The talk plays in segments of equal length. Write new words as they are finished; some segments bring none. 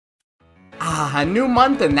A new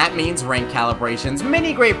month, and that means rank calibrations.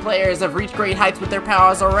 Many great players have reached great heights with their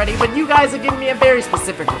powers already, but you guys have given me a very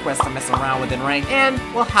specific request to mess around with in rank, and,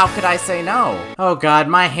 well, how could I say no? Oh god,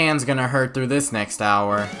 my hand's gonna hurt through this next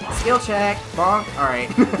hour. Skill check, bonk, alright.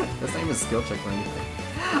 This ain't a skill check or anything.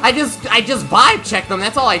 I just vibe checked them,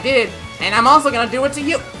 that's all I did, and I'm also gonna do it to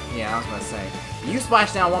you. Yeah, I was gonna say. You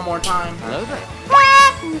splash down one more time. Hello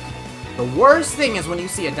there. The worst thing is when you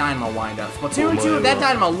see a dynamo wind up. Splatoon 2, that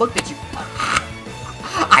dynamo looked at you.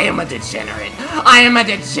 I am a degenerate. I am a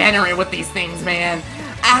degenerate with these things, man.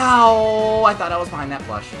 Ow! I thought I was behind that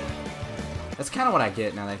flush. That's kind of what I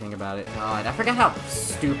get now that I think about it. God, I forgot how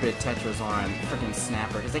stupid Tetras are on freaking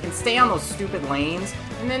Snapper, because they can stay on those stupid lanes,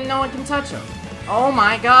 and then no one can touch them. Oh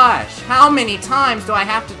my gosh. How many times do I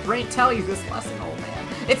have to tell you this lesson, old man?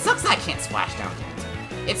 It sucks that I can't splash down cancer.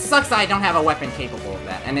 It sucks that I don't have a weapon capable of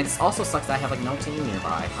that. And it also sucks that I have, like, no team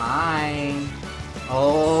nearby. Hi.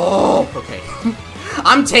 Oh, okay.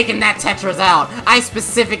 I'm taking that Tetris out. I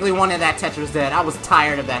specifically wanted that Tetris dead. I was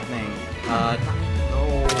tired of that thing.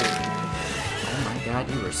 No. Oh my god,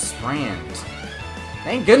 you were spraying.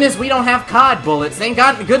 Thank goodness we don't have COD bullets. Thank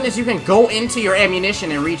goodness you can go into your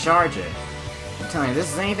ammunition and recharge it. I'm telling you,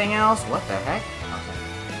 this is anything else? What the heck?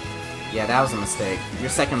 Yeah, that was a mistake. Your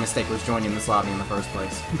second mistake was joining this lobby in the first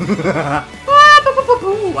place.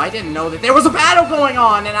 I didn't know that there was a battle going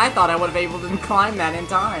on, and I thought I would have been able to climb that in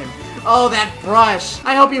time. Oh, that brush.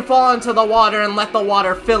 I hope you fall into the water and let the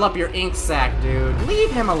water fill up your ink sac, dude.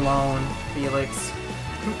 Leave him alone, Felix.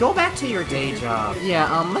 Go back to your day job.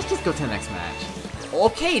 Yeah, let's just go to the next match.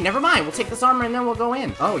 Okay, never mind. We'll take this armor and then we'll go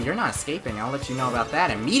in. Oh, you're not escaping. I'll let you know about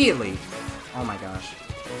that immediately. Oh my gosh.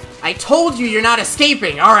 I told you you're not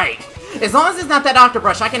escaping. All right. As long as it's not that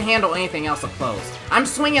Octobrush, I can handle anything else up close. I'm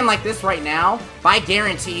swinging like this right now, but I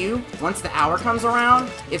guarantee you, once the hour comes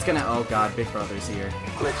around, it's gonna... Oh god, Big Brother's here.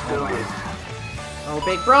 Let's do it. Oh,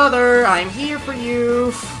 Big Brother, I'm here for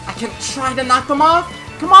you. I can try to knock them off.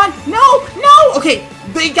 Come on. No, no. Okay,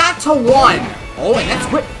 they got to 1. Oh, and that's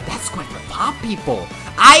Squid for pop people.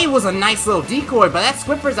 I was a nice little decoy, but that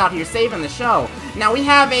Squiffer's out here saving the show. Now we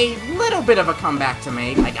have a little bit of a comeback to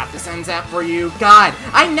make. I got this end zap for you. God,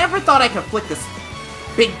 I never thought I could flick this.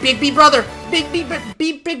 Big brother.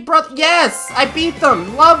 Big brother. Yes, I beat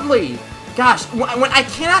them. Lovely. Gosh, when I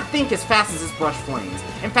cannot think as fast as this brush flings.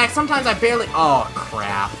 In fact, sometimes I barely... Oh,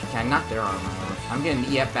 crap. Okay, not their armor. I'm getting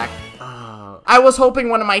EF back. I was hoping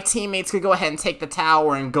one of my teammates could go ahead and take the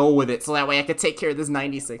tower and go with it, so that way I could take care of this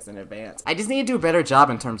 96 in advance. I just need to do a better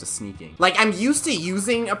job in terms of sneaking. Like, I'm used to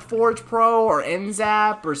using a Forge Pro or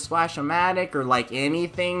NZAP or Splash-O-Matic or like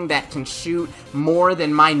anything that can shoot more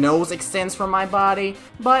than my nose extends from my body,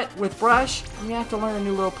 but with brush, I'm gonna have to learn a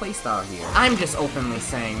new little playstyle here. I'm just openly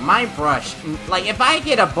saying, my brush, like if I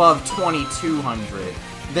get above 2200,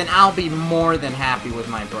 then I'll be more than happy with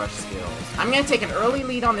my brush skills. I'm gonna take an early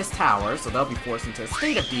lead on this tower, so they'll be forced into a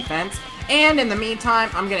state of defense, and in the meantime,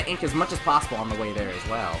 I'm gonna ink as much as possible on the way there as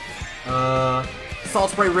well.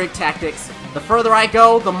 Salt spray rig tactics. The further I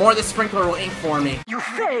go, the more the sprinkler will ink for me. You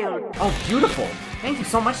failed! Oh, beautiful. Thank you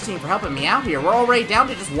so much, team, for helping me out here. We're already down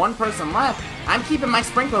to just 1 person left. I'm keeping my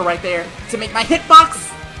sprinkler right there to make my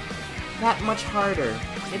hitbox that much harder.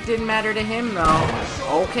 It didn't matter to him,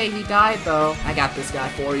 though. Okay, he died, though. I got this guy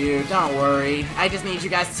for you. Don't worry. I just need you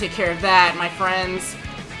guys to take care of that, my friends.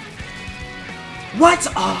 What?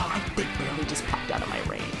 Oh, they barely just popped out of my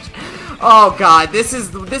range. Oh, God. This is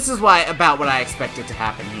about what I expected to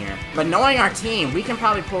happen here. But knowing our team, we can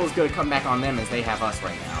probably pull as good a comeback on them as they have us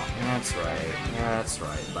right now. That's right. That's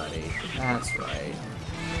right, buddy. That's right.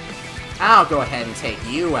 I'll go ahead and take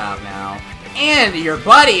you out now. And your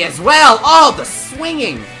buddy as well. Oh, the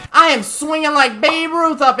swinging. I am swinging like Babe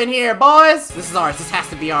Ruth up in here, boys. This is ours. This has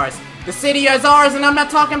to be ours. The city is ours, and I'm not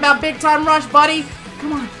talking about big time rush, buddy.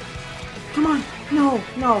 Come on. Come on. No,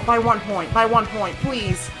 no, by 1 point. By 1 point,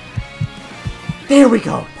 please. There we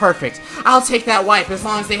go. Perfect. I'll take that wipe as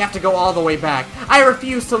long as they have to go all the way back. I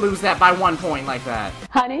refuse to lose that by 1 point like that.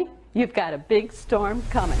 Honey, you've got a big storm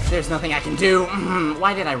coming. There's nothing I can do.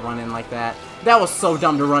 Why did I run in like that? That was so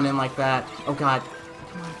dumb to run in like that. Oh, God.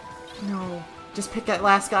 Come on. No. Just pick that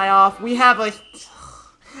last guy off. We have a...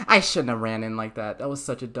 I shouldn't have ran in like that. That was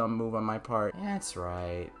such a dumb move on my part. That's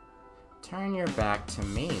right. Turn your back to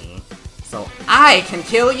me so I can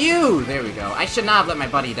kill you. There we go. I should not have let my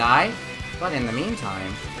buddy die. But in the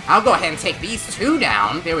meantime, I'll go ahead and take these 2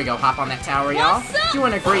 down. There we go. Hop on that tower, y'all.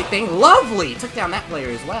 Doing a great thing. Lovely. Took down that player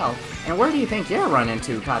as well. And where do you think you're running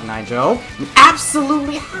to, Cotton Eye Joe?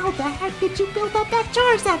 Absolutely. How the heck did you build up that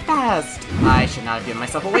charge that fast? I should not have given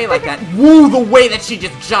myself away like that. Woo, the way that she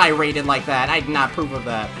just gyrated like that. I did not approve of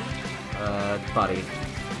that. Buddy.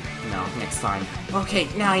 No, next time. Okay,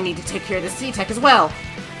 now I need to take care of the C-Tech as well.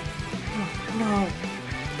 Oh, no.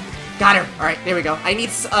 Got her. Alright, there we go. I need,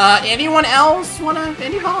 anyone else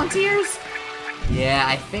any volunteers? Yeah,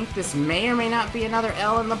 I think this may or may not be another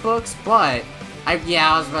L in the books, but,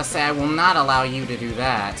 yeah, I was about to say, I will not allow you to do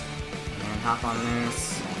that. And hop on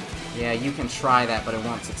this. Yeah, you can try that, but it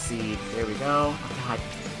won't succeed. There we go. Oh, God.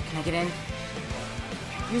 Can I get in?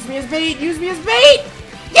 Use me as bait! Use me as bait!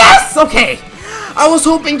 Yes! Okay! I was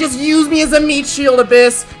hoping just use me as a meat shield,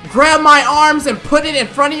 Abyss. Grab my arms and put it in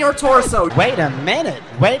front of your torso. Wait a minute.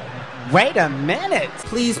 Wait a minute.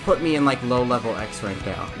 Please put me in, like, low-level X rank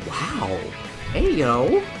now. Wow. Hey,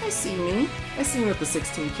 yo. I see me. I see me with the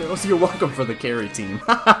 16 kills. You're welcome for the carry team.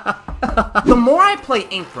 The more I play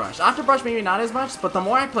Inkbrush, Octobrush maybe not as much, but the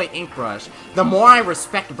more I play Inkbrush, the more I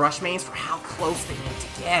respect brush mains for how close they need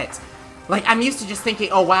to get. Like, I'm used to just thinking,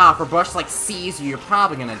 oh wow, if a brush, like, sees you, you're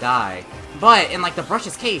probably gonna die. But, in, like, the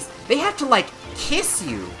brush's case, they have to, like, kiss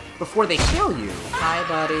you before they kill you. Hi,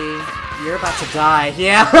 buddy. You're about to die.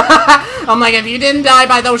 Yeah. I'm like, if you didn't die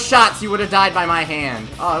by those shots, you would have died by my hand.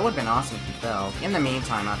 Oh, it would have been awesome if you fell. In the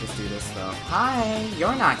meantime, I'll just do this, though. Hi.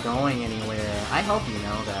 You're not going anywhere. I hope you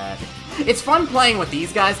know that. It's fun playing with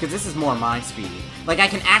these guys, because this is more my speed. Like, I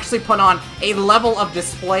can actually put on a level of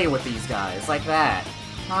display with these guys, like that.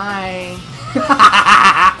 Hi.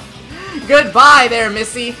 Goodbye there,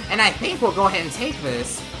 Missy. And I think we'll go ahead and take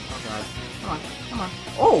this. Oh, God. Come on. Come on.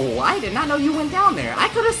 Oh, I did not know you went down there. I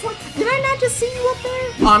could have sworn. Did I not just see you up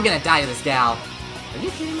there? Oh, I'm gonna die to this gal. Are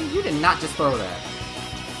you kidding me? You did not just throw that.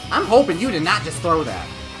 I'm hoping you did not just throw that.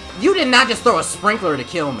 You did not just throw a sprinkler to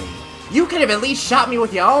kill me. You could have at least shot me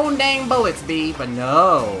with your own dang bullets, B. But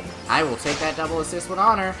no. I will take that double assist with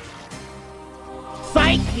honor.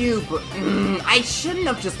 Fight you, I shouldn't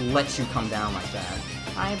have just let you come down like that.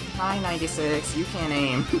 Hi, 96. You can't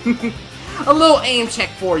aim. A little aim check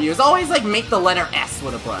for you is always like make the letter S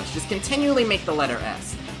with a brush. Just continually make the letter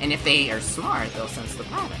S. And if they are smart, they'll sense the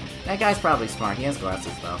pattern. That guy's probably smart. He has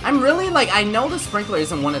glasses, though. I'm really, like, I know the Sprinkler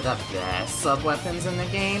isn't one of the best sub-weapons in the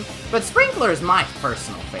game, but Sprinkler is my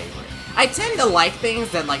personal favorite. I tend to like things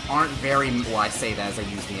that, like, aren't very, well, I say that as I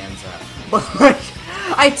use the NZAP, but, like,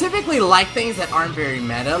 I typically like things that aren't very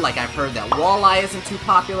meta. Like, I've heard that Walleye isn't too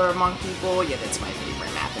popular among people, yet it's my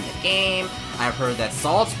favorite map in the game. I've heard that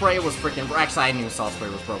Salt Spray was freaking, actually I knew Salt Spray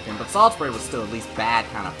was broken, but Salt Spray was still at least bad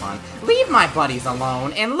kind of fun. Leave my buddies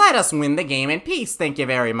alone and let us win the game in peace, thank you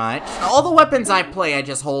very much. All the weapons I play, I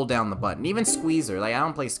just hold down the button. Even Squeezer, like I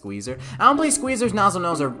don't play Squeezer. I don't play Squeezers, nozzle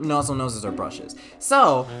noses, or brushes.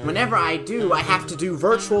 So, whenever I do, I have to do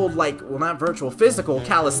virtual, like, well not virtual, physical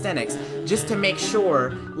calisthenics, just to make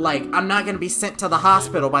sure, like, I'm not gonna be sent to the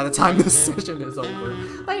hospital by the time this session is over.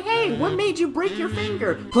 Like, hey, what made you break your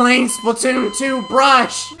finger? Playing Splatoon 2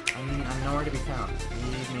 brush! I'm nowhere to be found.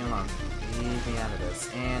 Leave me alone. Leave me out of this.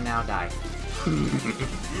 And now die.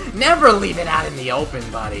 Never leave it out in the open,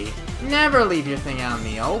 buddy. Never leave your thing out in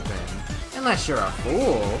the open. Unless you're a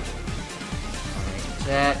fool. Alright,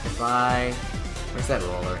 jet, goodbye. Where's that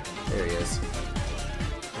roller? There he is.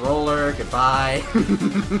 Roller, goodbye.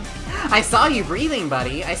 I saw you breathing,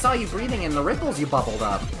 buddy. I saw you breathing in the ripples you bubbled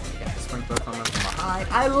up. Got the sprinkler coming from behind.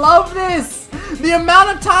 I love this! The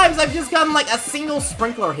amount of times I've just gotten like a single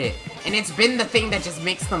sprinkler hit, and it's been the thing that just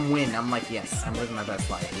makes them win. I'm like, yes, I'm living my best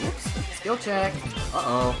life. Oops. Skill check.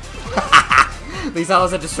 Uh-oh. At least that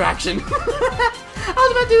was a distraction. I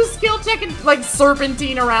was about to do a skill check and like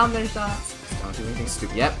serpentine around their shots. Just don't do anything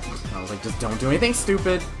stupid. Yep. I was like, just don't do anything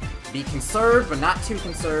stupid. Be conserved, but not too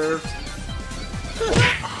conserved.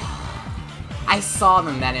 I saw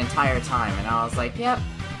them that entire time, and I was like, yep.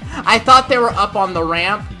 I thought they were up on the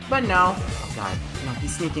ramp, but no. Oh god, no,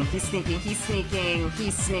 he's sneaking, he's sneaking, he's sneaking,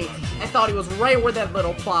 he's sneaking. I thought he was right where that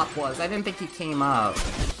little plop was. I didn't think he came up.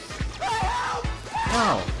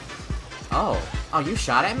 No. Oh, you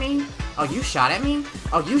shot at me? Oh, you shot at me?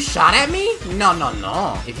 Oh, you shot at me? No, no,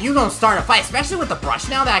 no. If you gonna start a fight, especially with the brush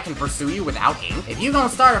now that I can pursue you without ink, if you gonna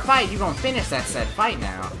start a fight, you gonna finish that said fight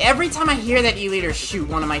now. Every time I hear that E-Leader shoot,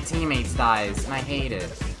 one of my teammates dies, and I hate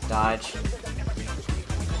it. Dodge.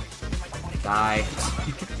 Die.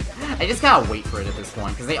 I just gotta wait for it at this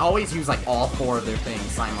point, because they always use, like, all four of their things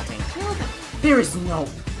simultaneously. There is no...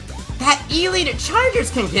 That E-Leader Chargers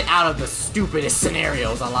can get out of the stupidest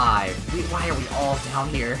scenarios alive. Why are we all down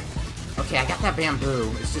here? Okay, I got that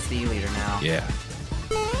bamboo. It's just the E-Leader now. Yeah.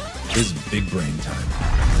 This is big brain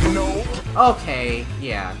time. No. Okay,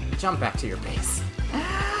 yeah. Jump back to your base.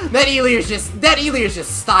 That E-Leader's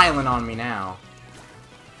just styling on me now.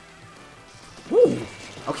 Ooh.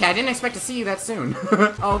 Okay, I didn't expect to see you that soon.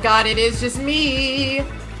 Oh god, it is just me!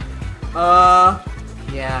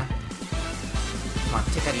 Yeah. Come on,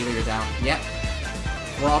 take that either, you're down. Yep.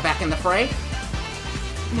 We're all back in the fray.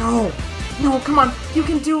 No! No, come on, you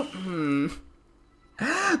can do...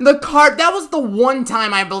 That was the one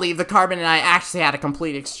time I believe the Carbon and I actually had a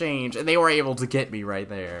complete exchange, and they were able to get me right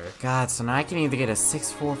there. God, so now I can either get a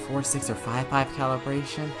 6.4, 4.6, or 5.5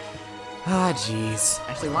 calibration? Ah, jeez.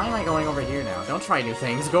 Actually, why am I going over here now? Don't try new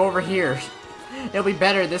things, go over here. It'll be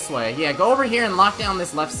better this way. Yeah, go over here and lock down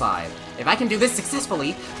this left side. If I can do this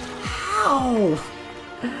successfully... How?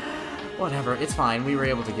 Whatever, it's fine, we were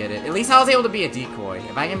able to get it. At least I was able to be a decoy.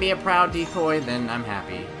 If I can be a proud decoy, then I'm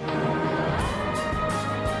happy.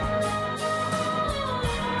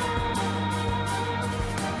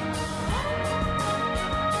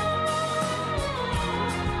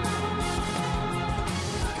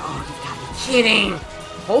 Kidding!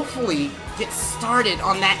 Hopefully, get started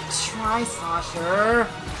on that Tri-Slosher.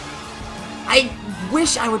 I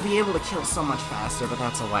wish I would be able to kill so much faster, but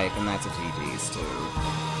that's a wipe, and that's a GG's too.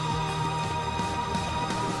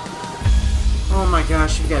 Oh my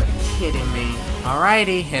gosh, you gotta be kidding me.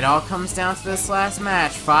 Alrighty, it all comes down to this last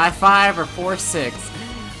match. 5-5 or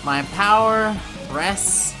 4-6. My power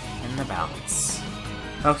rests in the balance.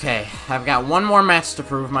 Okay, I've got one more match to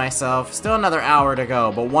prove myself. Still another hour to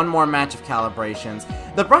go, but one more match of calibrations.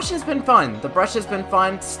 The brush has been fun. The brush has been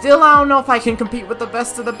fun. Still, I don't know if I can compete with the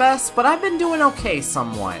best of the best, but I've been doing okay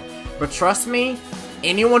somewhat. But trust me,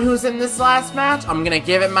 anyone who's in this last match, I'm gonna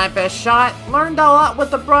give it my best shot. Learned a lot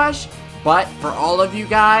with the brush, but for all of you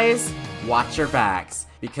guys, watch your backs,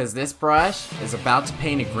 because this brush is about to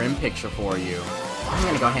paint a grim picture for you. I'm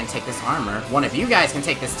gonna go ahead and take this armor. One of you guys can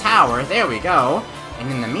take this tower. There we go. And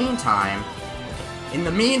in the meantime,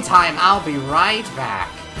 I'll be right back.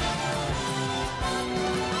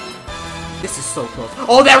 This is so close.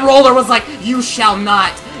 Oh, that roller was like, you shall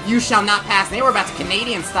not pass. And they were about to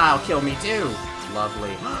Canadian style kill me too.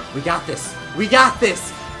 Lovely. We got this. We got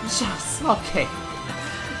this. Yes. Okay.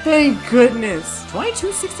 Thank goodness.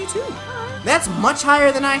 2262. That's much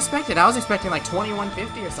higher than I expected. I was expecting like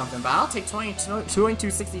 2150 or something, but I'll take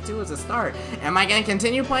 2262 as a start. Am I going to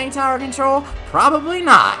continue playing Tower Control? Probably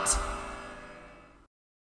not.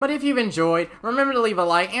 But if you've enjoyed, remember to leave a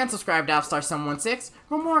like and subscribe to AppStar716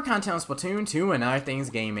 for more content on Splatoon 2 and other things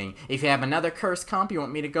gaming. If you have another cursed comp you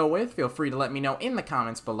want me to go with, feel free to let me know in the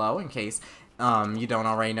comments below in case you don't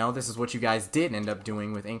already know. This is what you guys did end up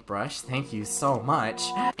doing with Inkbrush. Thank you so much.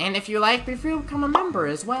 And if you like, be free to become a member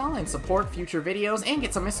as well and support future videos and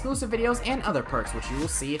get some exclusive videos and other perks, which you will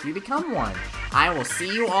see if you become one. I will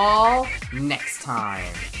see you all next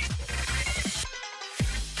time.